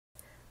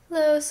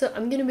Hello, so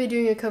I'm gonna be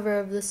doing a cover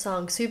of this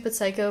song, Sweet But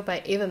Psycho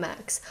by Ava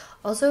Max.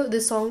 Also,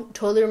 this song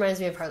totally reminds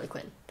me of Harley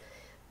Quinn.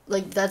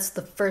 Like, that's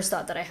the first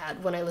thought that I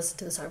had when I listened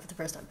to the song for the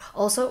first time.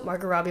 Also,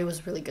 Margot Robbie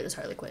was really good as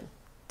Harley Quinn,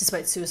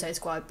 despite Suicide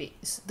Squad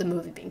the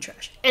movie being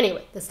trash.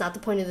 Anyway, that's not the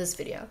point of this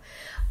video.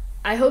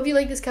 I hope you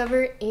like this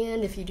cover,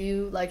 and if you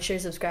do, like, share,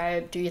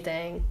 subscribe, do your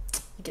thing.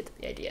 You get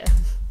the idea.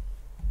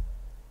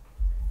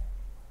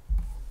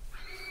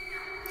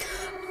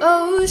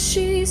 Oh,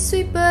 she's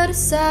sweet but a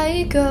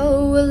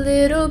psycho, a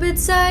little bit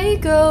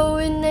psycho.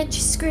 And that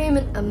she's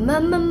screaming, I'm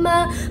on my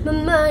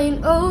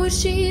mind. Oh,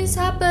 she's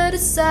hot but a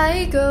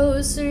psycho,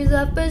 so she's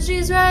hot but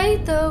she's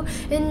right though.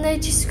 And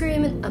that she's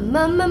screaming, I'm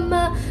on my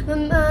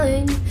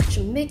mind.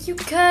 She'll make you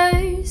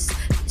curse,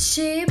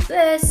 she a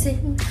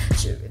blessing.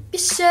 She'll rip your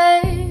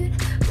shirt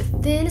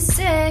within a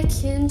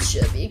second.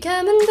 She'll be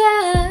coming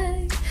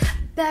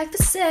back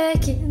for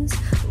seconds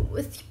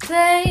with your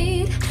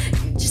plate.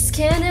 Just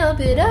can't help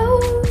it,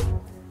 oh,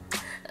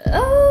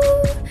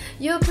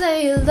 you'll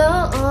play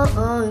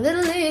along,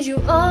 that'll lead you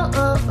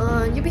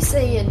on. You'll be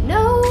saying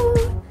no,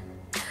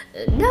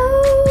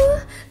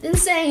 then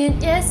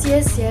saying yes,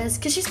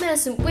 cause she's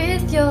messing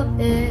with your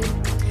head.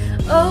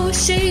 Oh,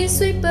 she's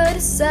sweet but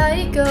a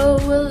psycho,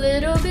 a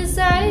little bit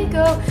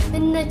psycho.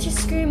 And that you're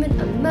screaming,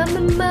 I'm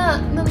on my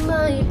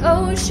mind.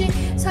 Oh, she's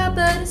hot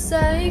but a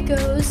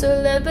psycho,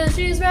 so left but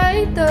she's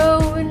right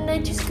though. And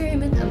that you're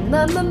screaming, I'm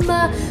on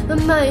my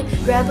mind.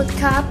 Grab a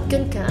cop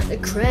gun, kinda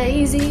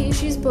crazy.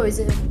 She's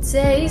poison,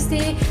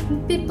 tasty.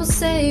 And people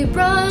say,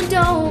 run,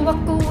 don't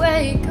walk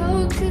away.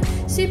 Coke,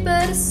 sweet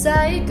but a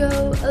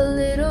psycho, a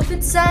little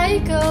bit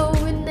psycho.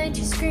 And that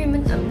you're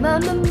screaming, I'm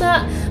on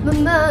my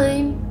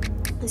mind.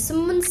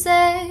 Someone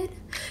said,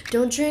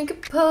 don't drink her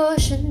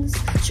potions.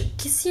 She'll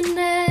kiss your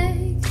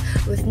neck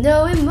with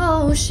no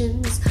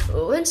emotions.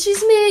 When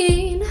she's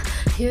mean,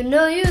 you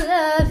know you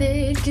love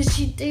it, cause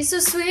she tastes so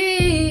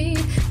sweet.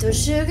 Don't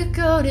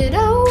sugarcoat it,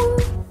 oh,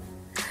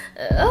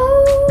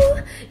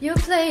 you'll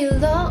play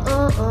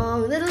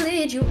along, that'll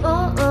lead you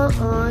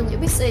on.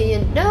 You'll be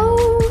saying no,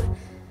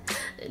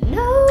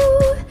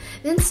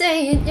 then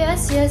saying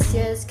yes,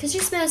 cause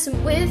she's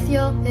messing with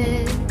your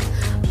head.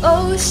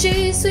 Oh,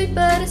 she's sweet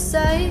but a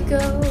psycho,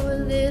 a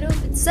little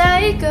bit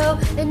psycho.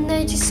 And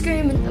then she's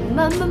screaming, I'm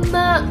on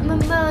my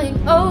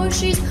mind. Oh,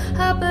 she's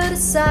hot but a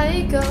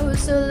psycho,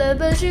 so left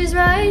but she's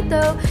right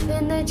though.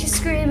 And then she's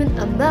screaming,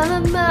 I'm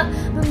on my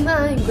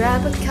mind.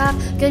 Grab a cop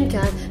gun,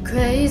 kind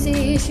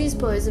crazy. She's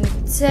poison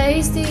but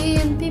tasty.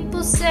 And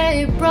people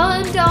say,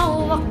 run,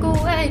 don't walk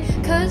away,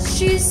 cause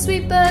she's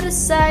sweet but a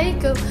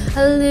psycho,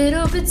 a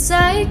little bit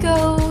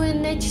psycho.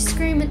 And then she's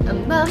screaming,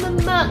 I'm on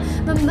my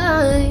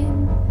mind.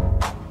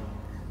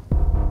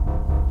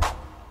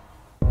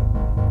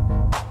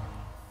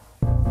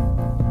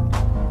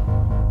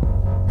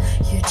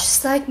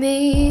 Just like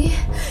me,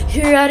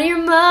 you're out of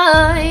your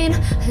mind.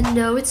 I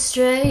know it's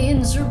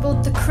strange, we're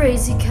both the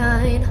crazy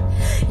kind.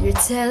 You're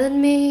telling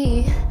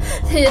me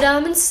that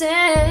I'm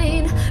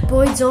insane.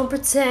 Boy, don't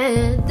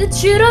pretend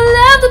that you don't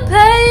love the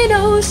pain.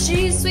 Oh,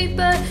 she's sweet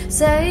but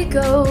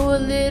psycho, a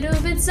little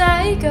bit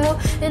psycho.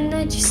 And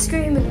then she's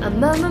screaming,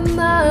 I'm on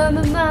my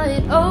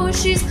mind. Oh,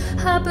 she's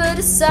hot but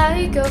a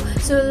psycho,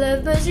 so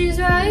left but she's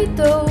right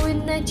though.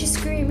 And then she's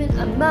screaming,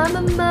 I'm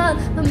on my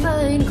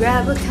mind.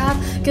 Grab a cop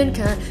gun,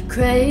 kind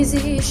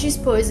crazy. She's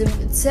poison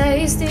but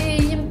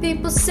tasty. And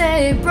people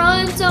say,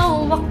 run,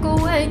 don't walk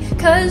away,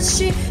 cause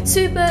she's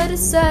sweet but a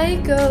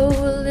psycho,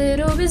 a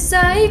little bit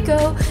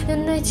psycho.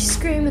 And then she's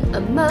screaming,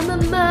 I'm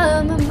on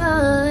my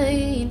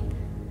mind.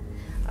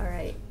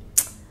 Alright,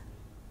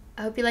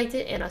 I hope you liked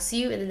it, and I'll see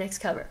you in the next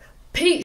cover. Peace!